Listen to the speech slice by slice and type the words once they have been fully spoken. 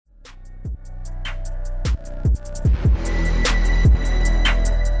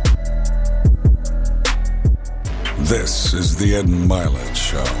This is the Ed Milet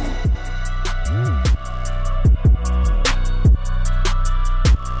Show.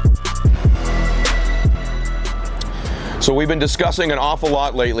 So we've been discussing an awful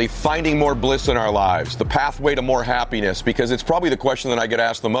lot lately, finding more bliss in our lives, the pathway to more happiness, because it's probably the question that I get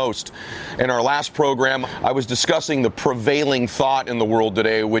asked the most. In our last program, I was discussing the prevailing thought in the world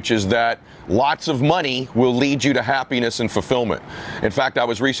today, which is that lots of money will lead you to happiness and fulfillment. In fact, I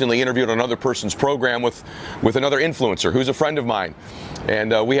was recently interviewed on another person's program with another influencer who's a friend of mine.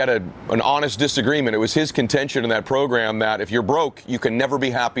 And we had an honest disagreement. It was his contention in that program that if you're broke, you can never be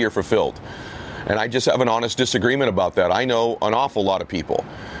happy or fulfilled. And I just have an honest disagreement about that. I know an awful lot of people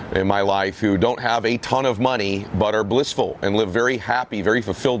in my life who don't have a ton of money but are blissful and live very happy, very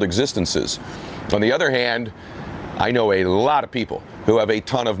fulfilled existences. On the other hand, I know a lot of people who have a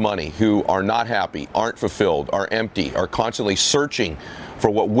ton of money who are not happy, aren't fulfilled, are empty, are constantly searching for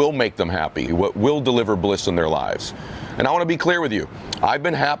what will make them happy, what will deliver bliss in their lives. And I want to be clear with you. I've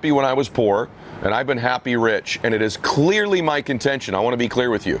been happy when I was poor. And I've been happy rich, and it is clearly my contention, I want to be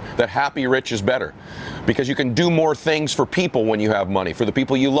clear with you, that happy rich is better. Because you can do more things for people when you have money, for the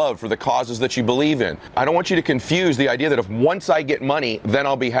people you love, for the causes that you believe in. I don't want you to confuse the idea that if once I get money, then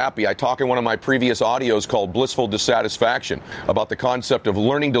I'll be happy. I talk in one of my previous audios called Blissful Dissatisfaction about the concept of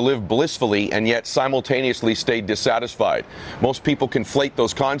learning to live blissfully and yet simultaneously stay dissatisfied. Most people conflate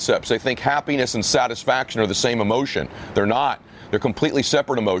those concepts. They think happiness and satisfaction are the same emotion. They're not. They're completely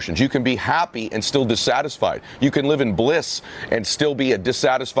separate emotions. You can be happy and still dissatisfied. You can live in bliss and still be a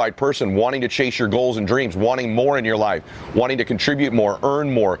dissatisfied person, wanting to chase your goals and dreams, wanting more in your life, wanting to contribute more,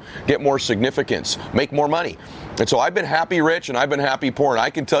 earn more, get more significance, make more money. And so I've been happy rich and I've been happy poor. And I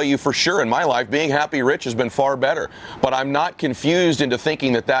can tell you for sure in my life, being happy rich has been far better. But I'm not confused into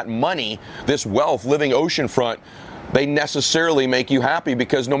thinking that money, this wealth, living oceanfront, they necessarily make you happy,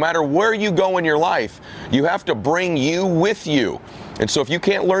 because no matter where you go in your life, you have to bring you with you. And so if you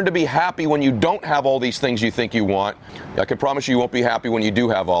can't learn to be happy when you don't have all these things you think you want, I can promise you won't be happy when you do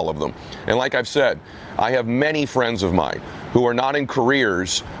have all of them. And like I've said, I have many friends of mine who are not in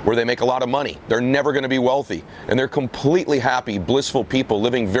careers where they make a lot of money. They're never going to be wealthy. And they're completely happy, blissful people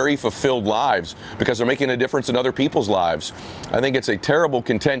living very fulfilled lives because they're making a difference in other people's lives. I think it's a terrible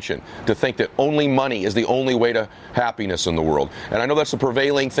contention to think that only money is the only way to happiness in the world. And I know that's the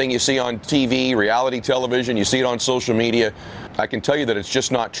prevailing thing you see on TV, reality television, you see it on social media. I can tell you that it's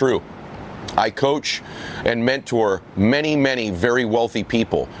just not true. I coach and mentor many, many very wealthy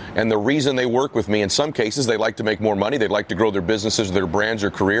people. And the reason they work with me, in some cases, they like to make more money. They'd like to grow their businesses, their brands,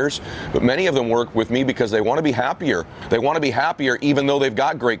 or careers. But many of them work with me because they want to be happier. They want to be happier even though they've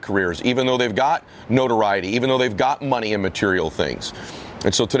got great careers, even though they've got notoriety, even though they've got money and material things.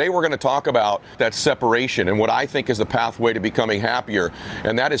 And so today we're going to talk about that separation and what I think is the pathway to becoming happier,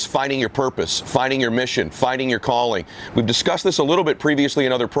 and that is finding your purpose, finding your mission, finding your calling. We've discussed this a little bit previously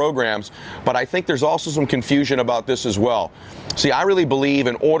in other programs, but I think there's also some confusion about this as well. See, I really believe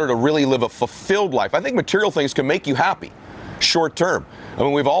in order to really live a fulfilled life, I think material things can make you happy short term. I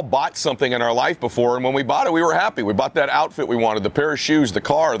mean, we've all bought something in our life before, and when we bought it, we were happy. We bought that outfit we wanted, the pair of shoes, the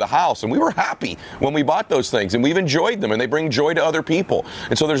car, the house, and we were happy when we bought those things, and we've enjoyed them, and they bring joy to other people.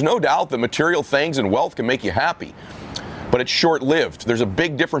 And so there's no doubt that material things and wealth can make you happy. But it's short-lived. There's a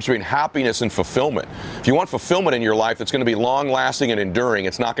big difference between happiness and fulfillment. If you want fulfillment in your life that's going to be long-lasting and enduring,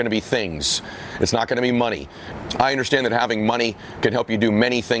 it's not going to be things. It's not going to be money. I understand that having money can help you do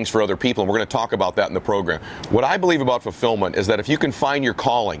many things for other people, and we're going to talk about that in the program. What I believe about fulfillment is that if you can find your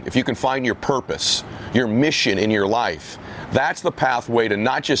calling, if you can find your purpose, your mission in your life, that's the pathway to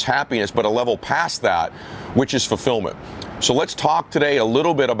not just happiness, but a level past that, which is fulfillment. So let's talk today a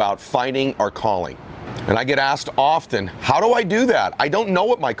little bit about finding our calling. And I get asked often, how do I do that? I don't know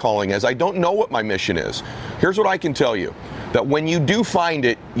what my calling is. I don't know what my mission is. Here's what I can tell you, that when you do find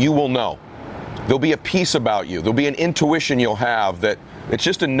it, you will know. There'll be a peace about you. There'll be an intuition you'll have that it's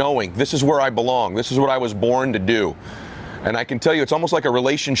just a knowing. This is where I belong. This is what I was born to do. And I can tell you, it's almost like a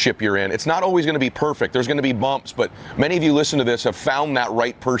relationship you're in. It's not always going to be perfect. There's going to be bumps, but many of you listen to this have found that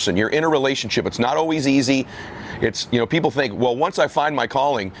right person. You're in a relationship. It's not always easy. It's, people think, well, once I find my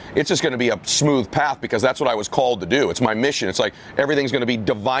calling, it's just going to be a smooth path because that's what I was called to do. It's my mission. It's like everything's going to be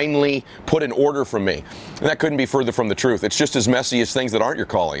divinely put in order from me. And that couldn't be further from the truth. It's just as messy as things that aren't your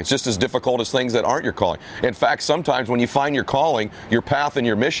calling. It's just as difficult as things that aren't your calling. In fact, sometimes when you find your calling, your path and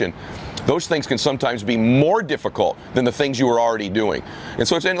your mission, those things can sometimes be more difficult than the things you were already doing. And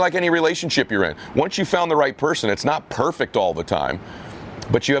so it's like any relationship you're in. Once you found the right person, it's not perfect all the time,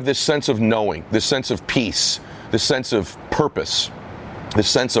 but you have this sense of knowing, this sense of peace, this sense of purpose, this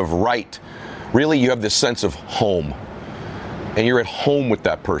sense of right. Really, you have this sense of home. And you're at home with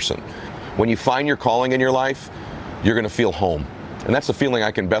that person. When you find your calling in your life, you're going to feel home. And that's the feeling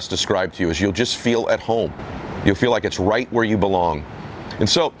I can best describe to you, is you'll just feel at home. You'll feel like it's right where you belong. And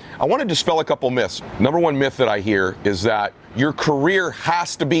so I want to dispel a couple myths. Number one myth that I hear is that your career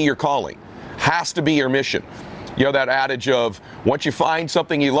has to be your calling, has to be your mission. You know, that adage of once you find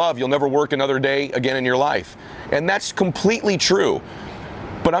something you love, you'll never work another day again in your life. And that's completely true.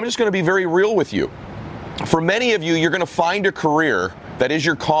 But I'm just going to be very real with you. For many of you, you're going to find a career that is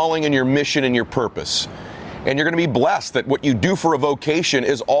your calling and your mission and your purpose. And you're going to be blessed that what you do for a vocation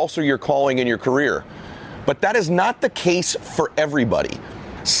is also your calling and your career. But that is not the case for everybody.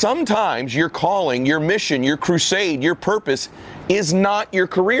 Sometimes your calling, your mission, your crusade, your purpose is not your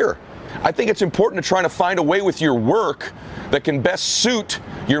career. I think it's important to try to find a way with your work that can best suit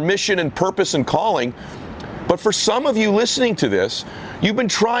your mission and purpose and calling. But for some of you listening to this, you've been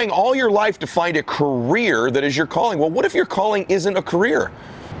trying all your life to find a career that is your calling. Well, what if your calling isn't a career?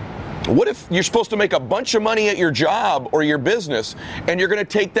 What if you're supposed to make a bunch of money at your job or your business, and you're going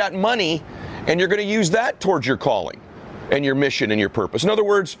to take that money and you're going to use that towards your calling and your mission and your purpose? In other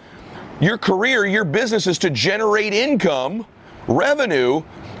words, your career, your business is to generate income, revenue,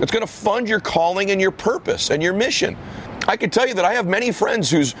 that's going to fund your calling and your purpose and your mission. I can tell you that I have many friends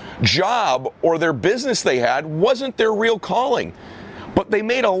whose job or their business they had wasn't their real calling. But they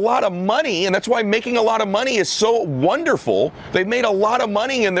made a lot of money, and that's why making a lot of money is so wonderful. They made a lot of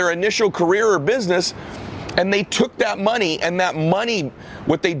money in their initial career or business, and they took that money, and that money,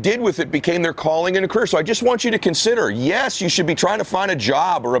 what they did with it became their calling and a career. So I just want you to consider, yes, you should be trying to find a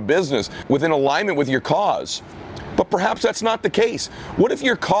job or a business within alignment with your cause. But perhaps that's not the case. What if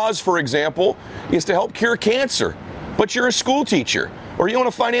your cause, for example, is to help cure cancer, but you're a school teacher, or you own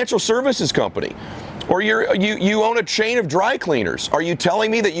a financial services company, or you own a chain of dry cleaners? Are you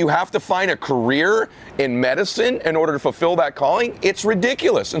telling me that you have to find a career in medicine in order to fulfill that calling? It's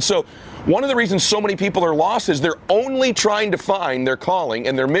ridiculous. And so one of the reasons so many people are lost is they're only trying to find their calling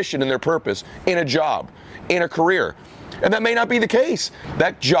and their mission and their purpose in a job, in a career. And that may not be the case.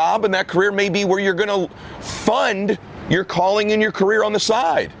 That job and that career may be where you're going to fund your calling and your career on the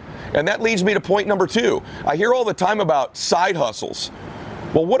side. And that leads me to point number 2. I hear all the time about side hustles.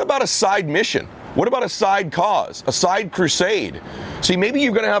 Well, what about a side mission? What about a side cause, a side crusade? See, maybe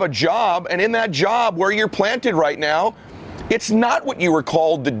you're going to have a job, and in that job where you're planted right now, it's not what you were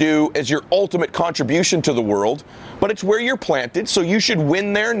called to do as your ultimate contribution to the world, but it's where you're planted, so you should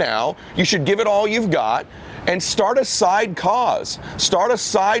win there now. You should give it all you've got and start a side cause, start a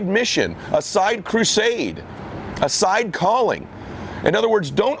side mission, a side crusade, a side calling. In other words,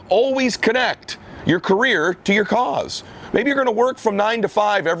 don't always connect your career to your cause. Maybe you're going to work from 9 to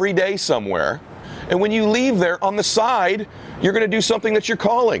 5 every day somewhere. And when you leave there on the side, you're going to do something that's your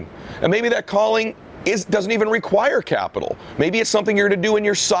calling. And maybe that calling doesn't even require capital. Maybe it's something you're going to do in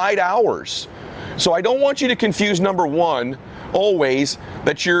your side hours. So I don't want you to confuse, number 1, always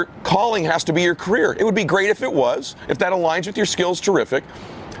that your calling has to be your career. It would be great if it was. If that aligns with your skills, terrific.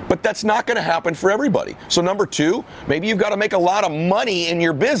 But that's not going to happen for everybody. So number 2, maybe you've got to make a lot of money in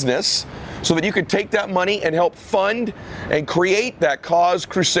your business so that you can take that money and help fund and create that cause,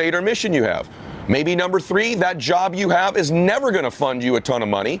 crusade, or mission you have. Maybe number 3, that job you have is never going to fund you a ton of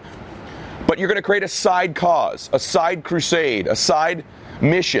money, but you're going to create a side cause, a side crusade, a side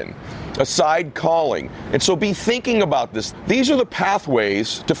mission, a side calling. And so be thinking about this. These are the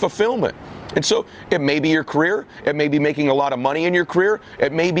pathways to fulfillment. And so it may be your career. It may be making a lot of money in your career.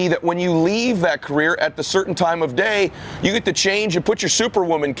 It may be that when you leave that career at the certain time of day, you get to change and put your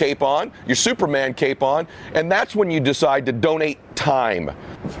Superwoman cape on, your Superman cape on, and that's when you decide to donate time.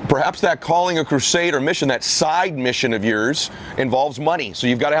 Perhaps that calling, a crusade, or mission, that side mission of yours involves money. So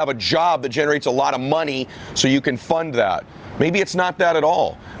you've got to have a job that generates a lot of money so you can fund that. Maybe it's not that at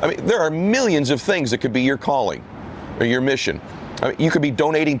all. I mean, there are millions of things that could be your calling or your mission. I mean, you could be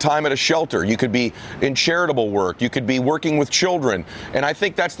donating time at a shelter. You could be in charitable work. You could be working with children. And I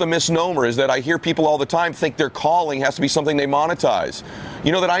think that's the misnomer, is that I hear people all the time think their calling has to be something they monetize.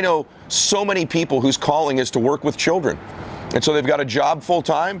 You know that I know so many people whose calling is to work with children. And so they've got a job full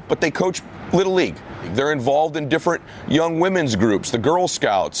time, but they coach Little League. They're involved in different young women's groups, the Girl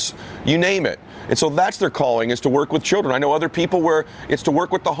Scouts, you name it. And so that's their calling, is to work with children. I know other people where it's to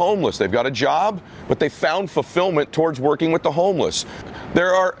work with the homeless. They've got a job, but they found fulfillment towards working with the homeless.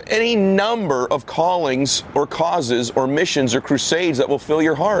 There are any number of callings or causes or missions or crusades that will fill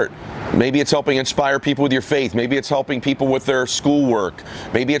your heart. Maybe it's helping inspire people with your faith. Maybe it's helping people with their schoolwork.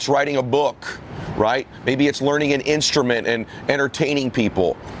 Maybe it's writing a book, right? Maybe it's learning an instrument and entertaining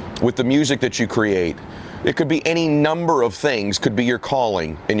people with the music that you create. It could be any number of things, could be your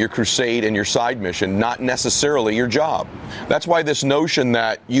calling and your crusade and your side mission, not necessarily your job. That's why this notion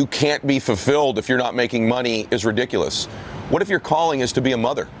that you can't be fulfilled if you're not making money is ridiculous. What if your calling is to be a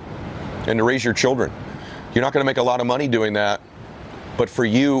mother and to raise your children? You're not going to make a lot of money doing that, but for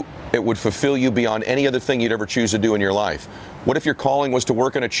you, it would fulfill you beyond any other thing you'd ever choose to do in your life. What if your calling was to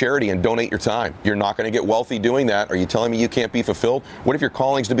work in a charity and donate your time? You're not going to get wealthy doing that. Are you telling me you can't be fulfilled? What if your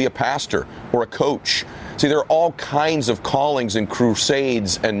calling is to be a pastor or a coach? See, there are all kinds of callings and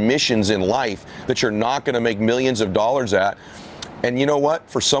crusades and missions in life that you're not going to make millions of dollars at. And you know what?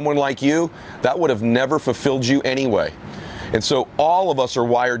 For someone like you, that would have never fulfilled you anyway. And so all of us are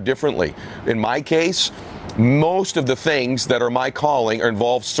wired differently. In my case, most of the things that are my calling are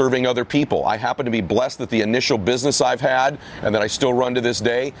involved serving other people. I happen to be blessed that the initial business I've had and that I still run to this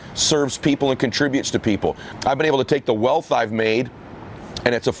day serves people and contributes to people. I've been able to take the wealth I've made,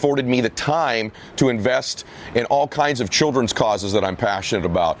 and it's afforded me the time to invest in all kinds of children's causes that I'm passionate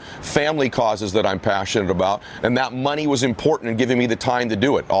about, family causes that I'm passionate about, and that money was important in giving me the time to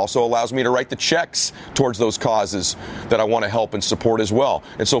do it. Also allows me to write the checks towards those causes that I want to help and support as well.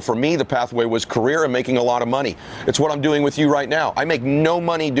 And so for me, the pathway was career and making a lot of money. It's what I'm doing with you right now. I make no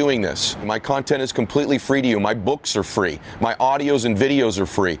money doing this. My content is completely free to you. My books are free. My audios and videos are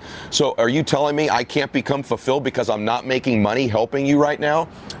free. So are you telling me I can't become fulfilled because I'm not making money helping you right now?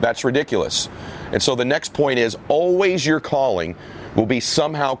 That's ridiculous. And so the next point is always your calling will be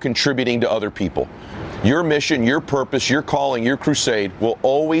somehow contributing to other people. Your mission, your purpose, your calling, your crusade will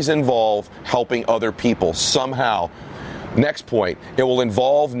always involve helping other people somehow. Next point, it will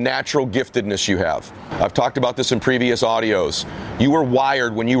involve natural giftedness you have. I've talked about this in previous audios. You were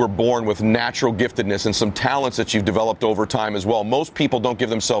wired when you were born with natural giftedness and some talents that you've developed over time as well. Most people don't give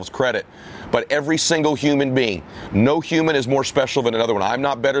themselves credit, but every single human being, no human is more special than another one. I'm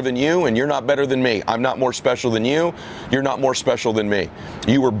not better than you, and you're not better than me. I'm not more special than you. You're not more special than me.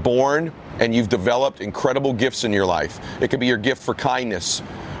 You were born and you've developed incredible gifts in your life. It could be your gift for kindness,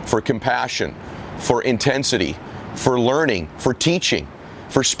 for compassion, for intensity, for learning, for teaching,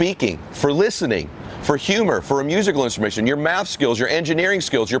 for speaking, for listening, for humor, for a musical instrument, your math skills, your engineering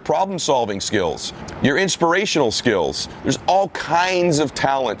skills, your problem solving skills, your inspirational skills. There's all kinds of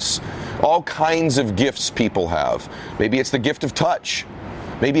talents, all kinds of gifts people have. Maybe it's the gift of touch.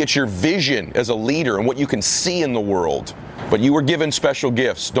 Maybe it's your vision as a leader and what you can see in the world. But you were given special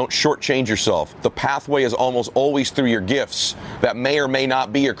gifts. Don't shortchange yourself. The pathway is almost always through your gifts. That may or may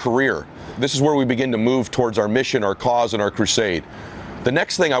not be your career. This is where we begin to move towards our mission, our cause, and our crusade. The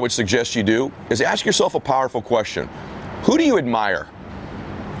next thing I would suggest you do is ask yourself a powerful question. Who do you admire?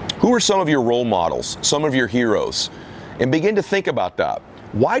 Who are some of your role models, some of your heroes? And begin to think about that.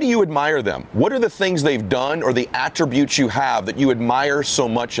 Why do you admire them? What are the things they've done or the attributes you have that you admire so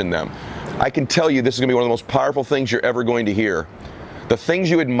much in them? I can tell you this is going to be one of the most powerful things you're ever going to hear. The things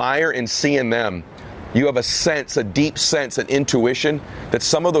you admire and see in them, you have a sense, a deep sense, an intuition that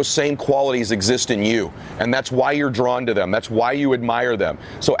some of those same qualities exist in you. And that's why you're drawn to them. That's why you admire them.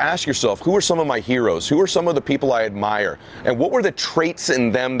 So ask yourself, who are some of my heroes? Who are some of the people I admire? And what were the traits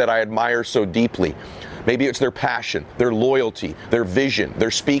in them that I admire so deeply? Maybe it's their passion, their loyalty, their vision,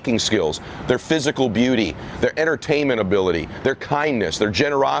 their speaking skills, their physical beauty, their entertainment ability, their kindness, their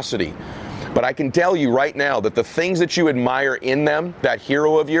generosity. But I can tell you right now that the things that you admire in them, that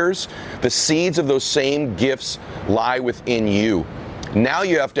hero of yours, the seeds of those same gifts lie within you. Now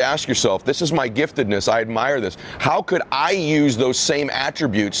you have to ask yourself, this is my giftedness, I admire this. How could I use those same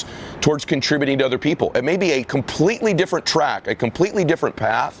attributes towards contributing to other people? It may be a completely different track, a completely different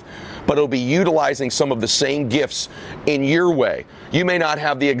path, but it'll be utilizing some of the same gifts in your way. You may not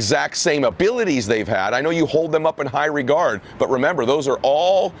have the exact same abilities they've had. I know you hold them up in high regard, but remember, those are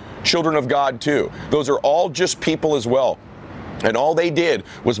all children of God too. Those are all just people as well. And all they did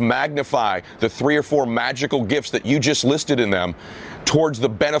was magnify the 3 or 4 magical gifts that you just listed in them towards the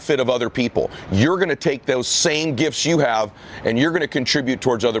benefit of other people. You're going to take those same gifts you have and you're going to contribute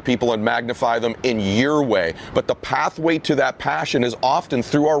towards other people and magnify them in your way. But the pathway to that passion is often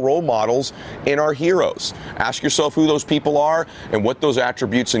through our role models and our heroes. Ask yourself who those people are and what those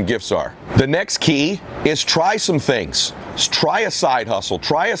attributes and gifts are. The next key is try some things. Try a side hustle,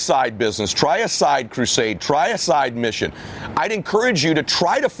 try a side business, try a side crusade, try a side mission. I'd encourage you to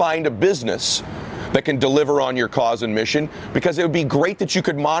try to find a business that can deliver on your cause and mission, because it would be great that you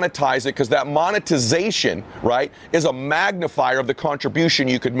could monetize it, because that monetization, right, is a magnifier of the contribution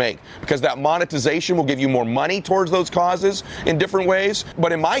you could make, because that monetization will give you more money towards those causes in different ways.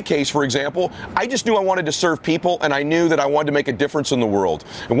 But in my case, for example, I just knew I wanted to serve people, and I knew that I wanted to make a difference in the world.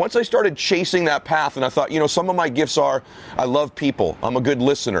 And once I started chasing that path, and I thought, some of my gifts are, I love people, I'm a good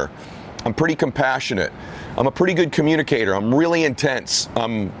listener, I'm pretty compassionate. I'm a pretty good communicator. I'm really intense.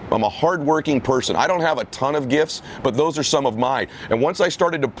 I'm a hardworking person. I don't have a ton of gifts, but those are some of mine. And once I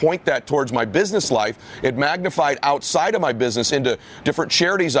started to point that towards my business life, it magnified outside of my business into different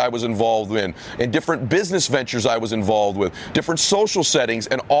charities I was involved in, and different business ventures I was involved with, different social settings,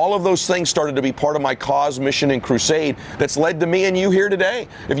 and all of those things started to be part of my cause, mission, and crusade that's led to me and you here today.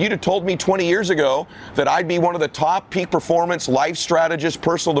 If you'd have told me 20 years ago that I'd be one of the top peak performance, life strategists,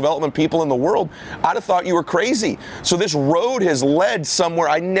 personal development people in the world, I'd have thought you were crazy. So this road has led somewhere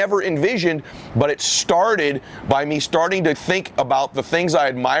I never envisioned, but it started by me starting to think about the things I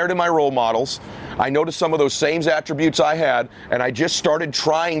admired in my role models. I noticed some of those same attributes I had, and I just started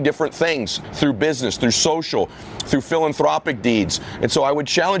trying different things through business, through social, through philanthropic deeds. And so I would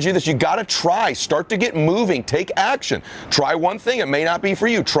challenge you that you got to try, start to get moving, take action. Try one thing, it may not be for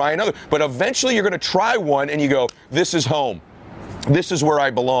you, try another, but eventually you're going to try one and you go, this is home. This is where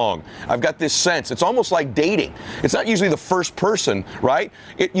I belong. I've got this sense. It's almost like dating. It's not usually the first person, right?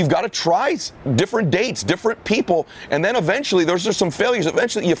 You've got to try different dates, different people, and then eventually, there's just some failures.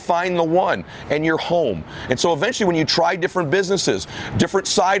 Eventually, you find the one, and you're home. And so eventually, when you try different businesses, different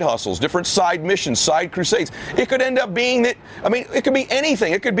side hustles, different side missions, side crusades, it could end up being that, it could be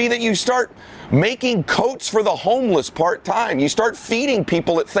anything. It could be that you start making coats for the homeless part-time. You start feeding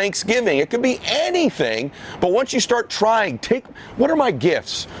people at Thanksgiving. It could be anything, but once you start trying, what are my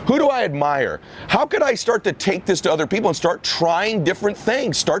gifts? Who do I admire? How could I start to take this to other people and start trying different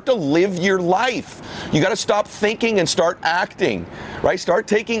things? Start to live your life. You got to stop thinking and start acting, right? Start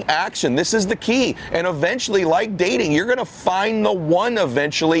taking action. This is the key. And eventually, like dating, you're going to find the one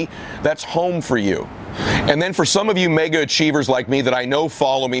eventually that's home for you. And then for some of you mega achievers like me that I know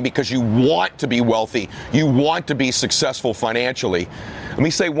follow me because you want to be wealthy, you want to be successful financially, let me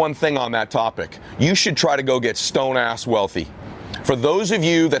say one thing on that topic. You should try to go get stone-ass wealthy. For those of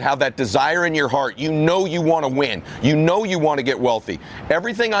you that have that desire in your heart, you know you want to win. You know you want to get wealthy.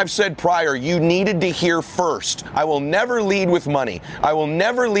 Everything I've said prior, you needed to hear first. I will never lead with money. I will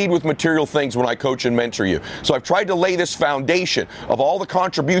never lead with material things when I coach and mentor you. So I've tried to lay this foundation of all the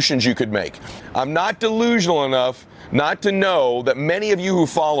contributions you could make. I'm not delusional enough not to know that many of you who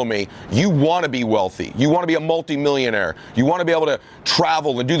follow me, you want to be wealthy. You want to be a multimillionaire. You want to be able to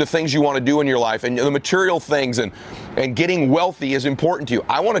travel and do the things you want to do in your life, and the material things, and getting wealthy is important to you.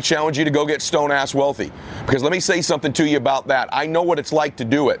 I want to challenge you to go get stone-ass wealthy, because let me say something to you about that. I know what it's like to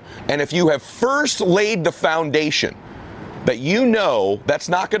do it. And if you have first laid the foundation that you know that's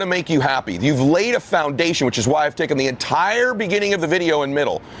not going to make you happy. You've laid a foundation, which is why I've taken the entire beginning of the video and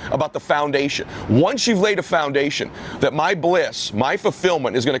middle about the foundation. Once you've laid a foundation that my bliss, my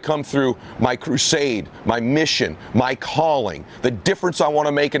fulfillment is going to come through my crusade, my mission, my calling, the difference I want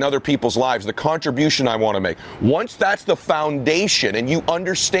to make in other people's lives, the contribution I want to make. Once that's the foundation and you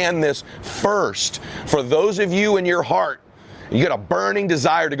understand this first, for those of you in your heart, you got a burning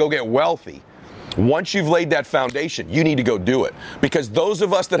desire to go get wealthy. Once you've laid that foundation, you need to go do it. Because those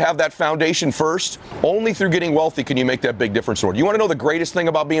of us that have that foundation first, only through getting wealthy can you make that big difference. You want to know the greatest thing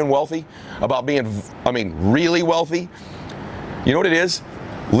about being wealthy? About being, really wealthy? You know what it is?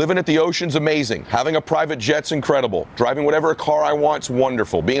 Living at the ocean's amazing. Having a private jet's incredible. Driving whatever car I want's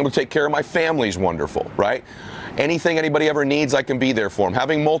wonderful. Being able to take care of my family's wonderful, right? Anything anybody ever needs, I can be there for them.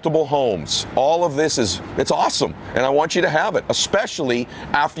 Having multiple homes. All of this it's awesome. And I want you to have it, especially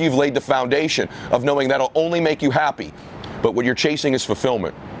after you've laid the foundation of knowing that'll only make you happy. But what you're chasing is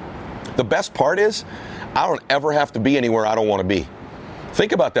fulfillment. The best part is, I don't ever have to be anywhere I don't want to be.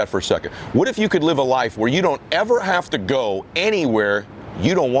 Think about that for a second. What if you could live a life where you don't ever have to go anywhere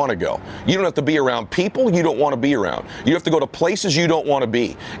you don't want to go? You don't have to be around people you don't want to be around. You have to go to places you don't want to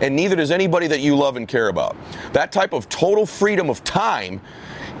be. And neither does anybody that you love and care about. That type of total freedom of time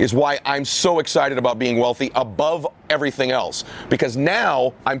is why I'm so excited about being wealthy above everything else. Because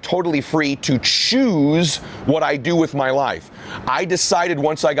now I'm totally free to choose what I do with my life. I decided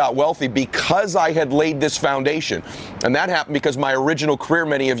once I got wealthy because I had laid this foundation. And that happened because my original career,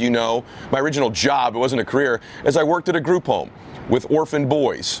 many of you know, my original job, it wasn't a career, is I worked at a group home with orphan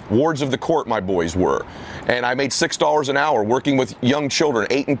boys, wards of the court my boys were. And I made $6 an hour working with young children,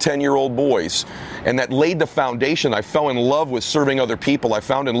 8 and 10-year-old boys. And that laid the foundation. I fell in love with serving other people. I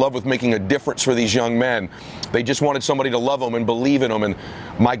found in love with making a difference for these young men. They just wanted somebody to love them and believe in them. And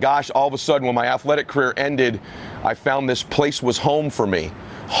my gosh, all of a sudden when my athletic career ended, I found this place was home for me.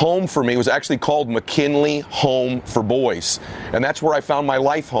 Home for me was actually called McKinley Home for Boys. And that's where I found my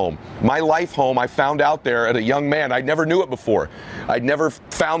life home. My life home I found out there at a young man. I never knew it before. I'd never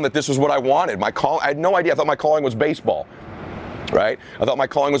found that this was what I wanted. I had no idea. I thought my calling was baseball, right? I thought my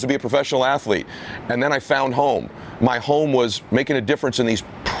calling was to be a professional athlete. And then I found home. My home was making a difference in these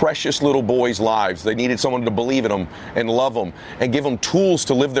precious little boys' lives. They needed someone to believe in them and love them and give them tools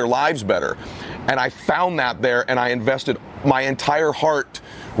to live their lives better. And I found that there, and I invested my entire heart.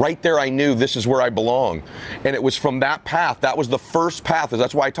 Right there, I knew this is where I belong. And it was from that path. That was the first path.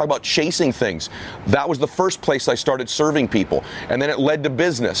 That's why I talk about chasing things. That was the first place I started serving people. And then it led to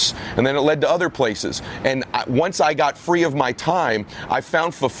business. And then it led to other places. And once I got free of my time, I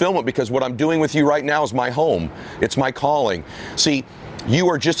found fulfillment, because what I'm doing with you right now is my home. It's my calling. See, you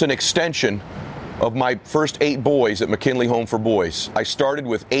are just an extension of my first 8 boys at McKinley Home for Boys. I started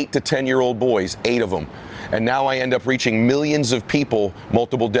with 8 to 10-year-old boys, 8 of them. And now I end up reaching millions of people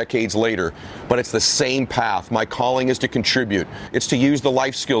multiple decades later. But it's the same path. My calling is to contribute. It's to use the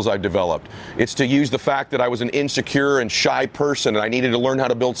life skills I've developed. It's to use the fact that I was an insecure and shy person, and I needed to learn how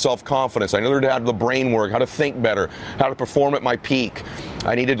to build self-confidence. I learned how to do the brain work, how to think better, how to perform at my peak.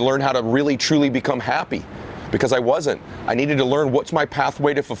 I needed to learn how to really, truly become happy, because I wasn't. I needed to learn what's my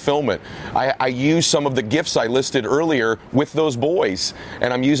pathway to fulfillment. I use some of the gifts I listed earlier with those boys,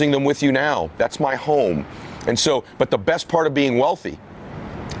 and I'm using them with you now. That's my home. And so, but the best part of being wealthy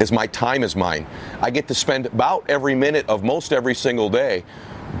is my time is mine. I get to spend about every minute of most every single day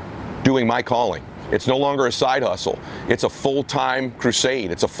doing my calling. It's no longer a side hustle. It's a full-time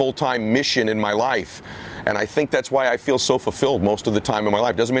crusade. It's a full-time mission in my life. And I think that's why I feel so fulfilled most of the time in my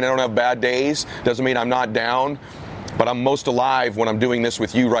life. Doesn't mean I don't have bad days. Doesn't mean I'm not down. But I'm most alive when I'm doing this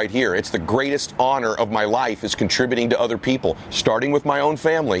with you right here. It's the greatest honor of my life, is contributing to other people, starting with my own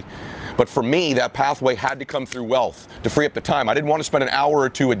family. But for me, that pathway had to come through wealth to free up the time. I didn't want to spend an hour or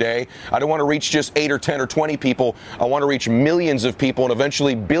two a day. I didn't want to reach just 8 or 10 or 20 people. I want to reach millions of people, and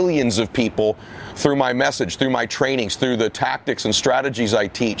eventually billions of people, through my message, through my trainings, through the tactics and strategies I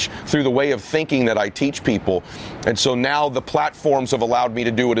teach, through the way of thinking that I teach people. And so now the platforms have allowed me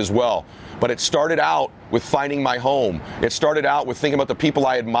to do it as well. But it started out with finding my home. It started out with thinking about the people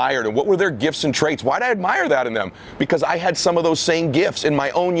I admired and what were their gifts and traits. Why did I admire that in them? Because I had some of those same gifts in my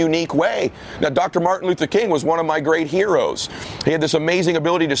own unique way. Now, Dr. Martin Luther King was one of my great heroes. He had this amazing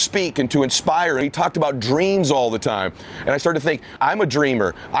ability to speak and to inspire. And he talked about dreams all the time. And I started to think, I'm a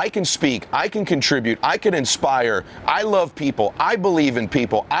dreamer. I can speak. I can contribute. I can inspire. I love people. I believe in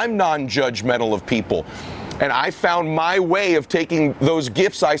people. I'm non-judgmental of people. And I found my way of taking those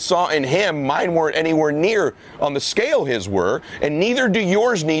gifts I saw in him. Mine weren't anywhere near on the scale his were, and neither do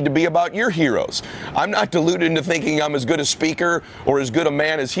yours need to be about your heroes. I'm not deluded into thinking I'm as good a speaker or as good a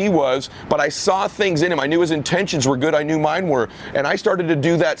man as he was, but I saw things in him. I knew his intentions were good. I knew mine were. And I started to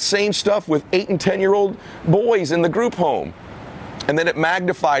do that same stuff with 8 and 10-year-old boys in the group home. And then it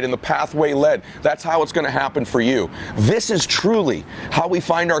magnified and the pathway led. That's how it's going to happen for you. This is truly how we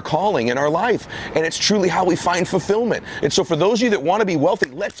find our calling in our life. And it's truly how we find fulfillment. And so for those of you that want to be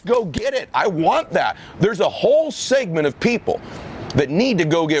wealthy, let's go get it. I want that. There's a whole segment of people that need to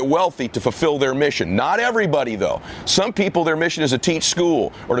go get wealthy to fulfill their mission. Not everybody, though. Some people, their mission is to teach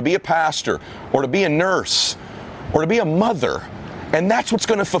school, or to be a pastor, or to be a nurse, or to be a mother. And that's what's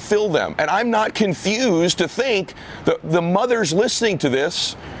going to fulfill them. And I'm not confused to think that the mothers listening to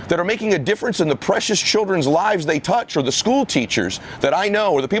this that are making a difference in the precious children's lives they touch, or the school teachers that I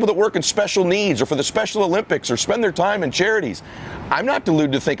know, or the people that work in special needs, or for the Special Olympics, or spend their time in charities. I'm not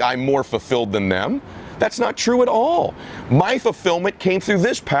deluded to think I'm more fulfilled than them. That's not true at all. My fulfillment came through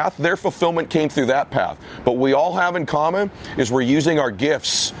this path. Their fulfillment came through that path. But what we all have in common is we're using our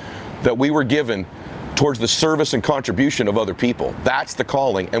gifts that we were given towards the service and contribution of other people. That's the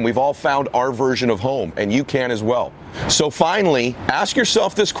calling, and we've all found our version of home, and you can as well. So finally, ask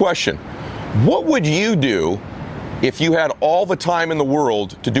yourself this question. What would you do if you had all the time in the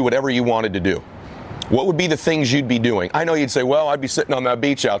world to do whatever you wanted to do? What would be the things you'd be doing? I know you'd say, well, I'd be sitting on that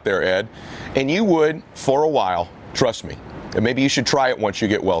beach out there, Ed. And you would for a while, trust me. And maybe you should try it once you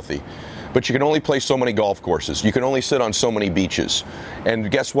get wealthy. But you can only play so many golf courses. You can only sit on so many beaches.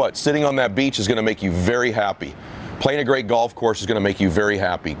 And guess what? Sitting on that beach is going to make you very happy. Playing a great golf course is going to make you very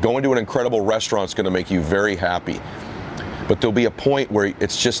happy. Going to an incredible restaurant is going to make you very happy. But there'll be a point where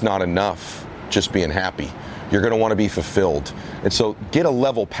it's just not enough just being happy. You're going to want to be fulfilled. And so get a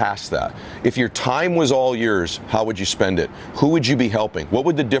level past that. If your time was all yours, how would you spend it? Who would you be helping? What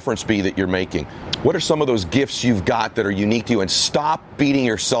would the difference be that you're making? What are some of those gifts you've got that are unique to you? And stop beating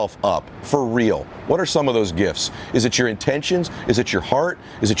yourself up for real. What are some of those gifts? Is it your intentions? Is it your heart?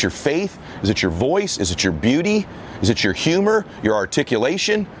 Is it your faith? Is it your voice? Is it your beauty? Is it your humor, your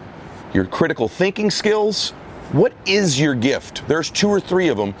articulation, your critical thinking skills? What is your gift? There's 2 or 3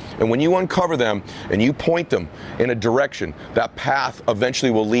 of them, and when you uncover them and you point them in a direction, that path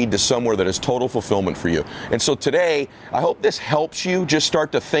eventually will lead to somewhere that is total fulfillment for you. And so today, I hope this helps you just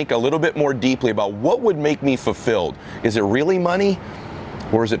start to think a little bit more deeply about what would make me fulfilled. Is it really money?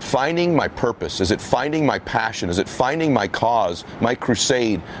 Or is it finding my purpose? Is it finding my passion? Is it finding my cause, my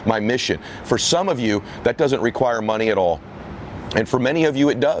crusade, my mission? For some of you, that doesn't require money at all. And for many of you,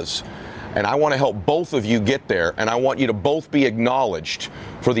 it does. And I want to help both of you get there, and I want you to both be acknowledged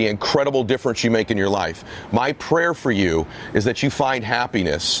for the incredible difference you make in your life. My prayer for you is that you find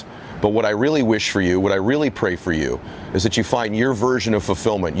happiness. But what I really wish for you, what I really pray for you, is that you find your version of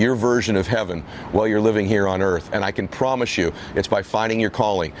fulfillment, your version of heaven while you're living here on earth. And I can promise you, it's by finding your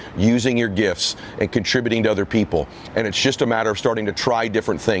calling, using your gifts, and contributing to other people. And it's just a matter of starting to try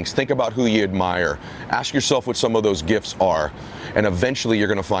different things. Think about who you admire. Ask yourself what some of those gifts are. And eventually you're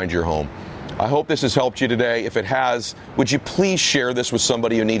going to find your home. I hope this has helped you today. If it has, would you please share this with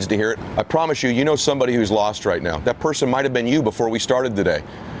somebody who needs to hear it? I promise you, you know somebody who's lost right now. That person might have been you before we started today.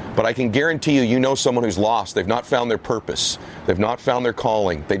 But I can guarantee you, you know someone who's lost. They've not found their purpose. They've not found their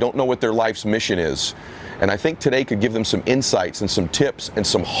calling. They don't know what their life's mission is. And I think today could give them some insights and some tips and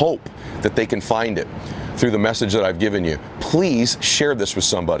some hope that they can find it through the message that I've given you. Please share this with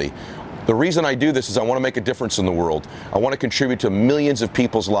somebody. The reason I do this is I want to make a difference in the world. I want to contribute to millions of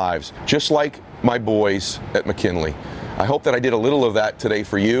people's lives, just like my boys at McKinley. I hope that I did a little of that today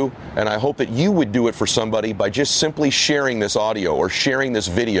for you, and I hope that you would do it for somebody by just simply sharing this audio or sharing this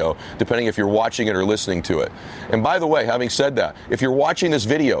video, depending if you're watching it or listening to it. And by the way, having said that, if you're watching this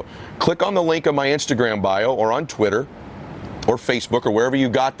video, click on the link on my Instagram bio or on Twitter or Facebook or wherever you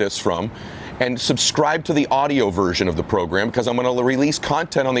got this from, and subscribe to the audio version of the program, because I'm going to release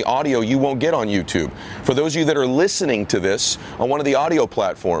content on the audio you won't get on YouTube. For those of you that are listening to this on one of the audio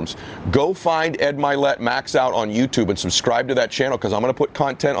platforms, go find Ed Mylett Max Out on YouTube and subscribe to that channel, because I'm going to put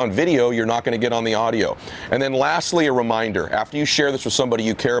content on video you're not going to get on the audio. And then lastly, a reminder, after you share this with somebody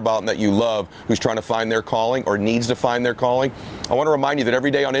you care about and that you love who's trying to find their calling or needs to find their calling, I want to remind you that every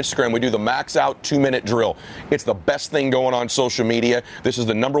day on Instagram we do the Max Out 2-minute drill. It's the best thing going on social media. This is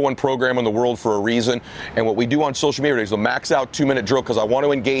the #1 program in the world for a reason. And what we do on social media is the Max Out 2-minute drill, because I want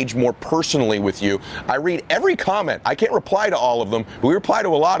to engage more personally with you. I read every comment. I can't reply to all of them, but we reply to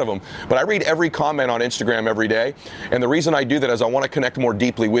a lot of them. But I read every comment on Instagram every day. And the reason I do that is I want to connect more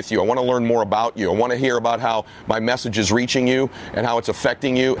deeply with you. I want to learn more about you. I want to hear about how my message is reaching you and how it's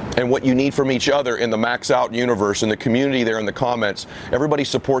affecting you and what you need from each other in the Max Out universe, in the community there in the comments. Everybody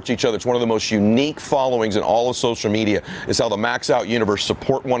supports each other. It's one of the most unique followings in all of social media, is how the Max Out universe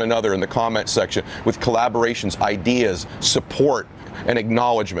support one another in the comment section with collaborations, ideas, support, and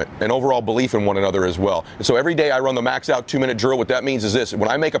acknowledgement, and overall belief in one another as well. And so every day I run the Max Out 2-minute drill. What that means is this: when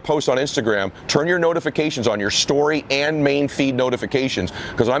I make a post on Instagram, turn your notifications on, your story and main feed notifications,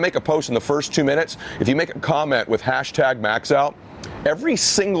 because when I make a post in the first 2 minutes, if you make a comment with #MaxOut, every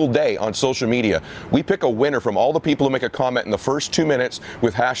single day on social media, we pick a winner from all the people who make a comment in the first 2 minutes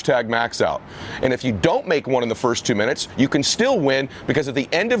with #MaxOut. And if you don't make one in the first 2 minutes, you can still win, because at the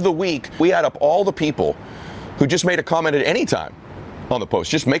end of the week, we add up all the people who just made a comment at any time on the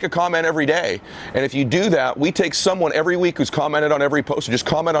post. Just make a comment every day. And if you do that, we take someone every week who's commented on every post, or just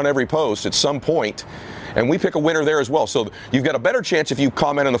comment on every post at some point, and we pick a winner there as well. So you've got a better chance if you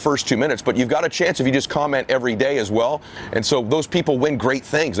comment in the first 2 minutes, but you've got a chance if you just comment every day as well. And so those people win great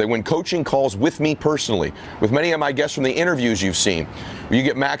things. They win coaching calls with me personally, with many of my guests from the interviews you've seen. You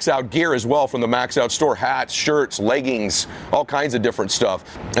get Max Out gear as well from the Max Out store: hats, shirts, leggings, all kinds of different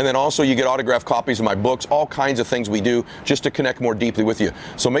stuff. And then also you get autographed copies of my books, all kinds of things we do just to connect more deeply with you.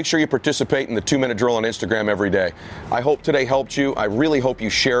 So make sure you participate in the 2-minute drill on Instagram every day. I hope today helped you. I really hope you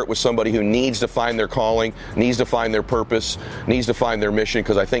share it with somebody who needs to find their calling, needs to find their purpose, needs to find their mission,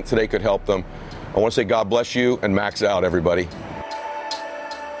 because I think today could help them. I want to say God bless you, and Max Out, everybody.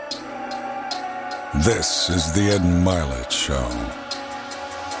 This is the Ed Mylett Show.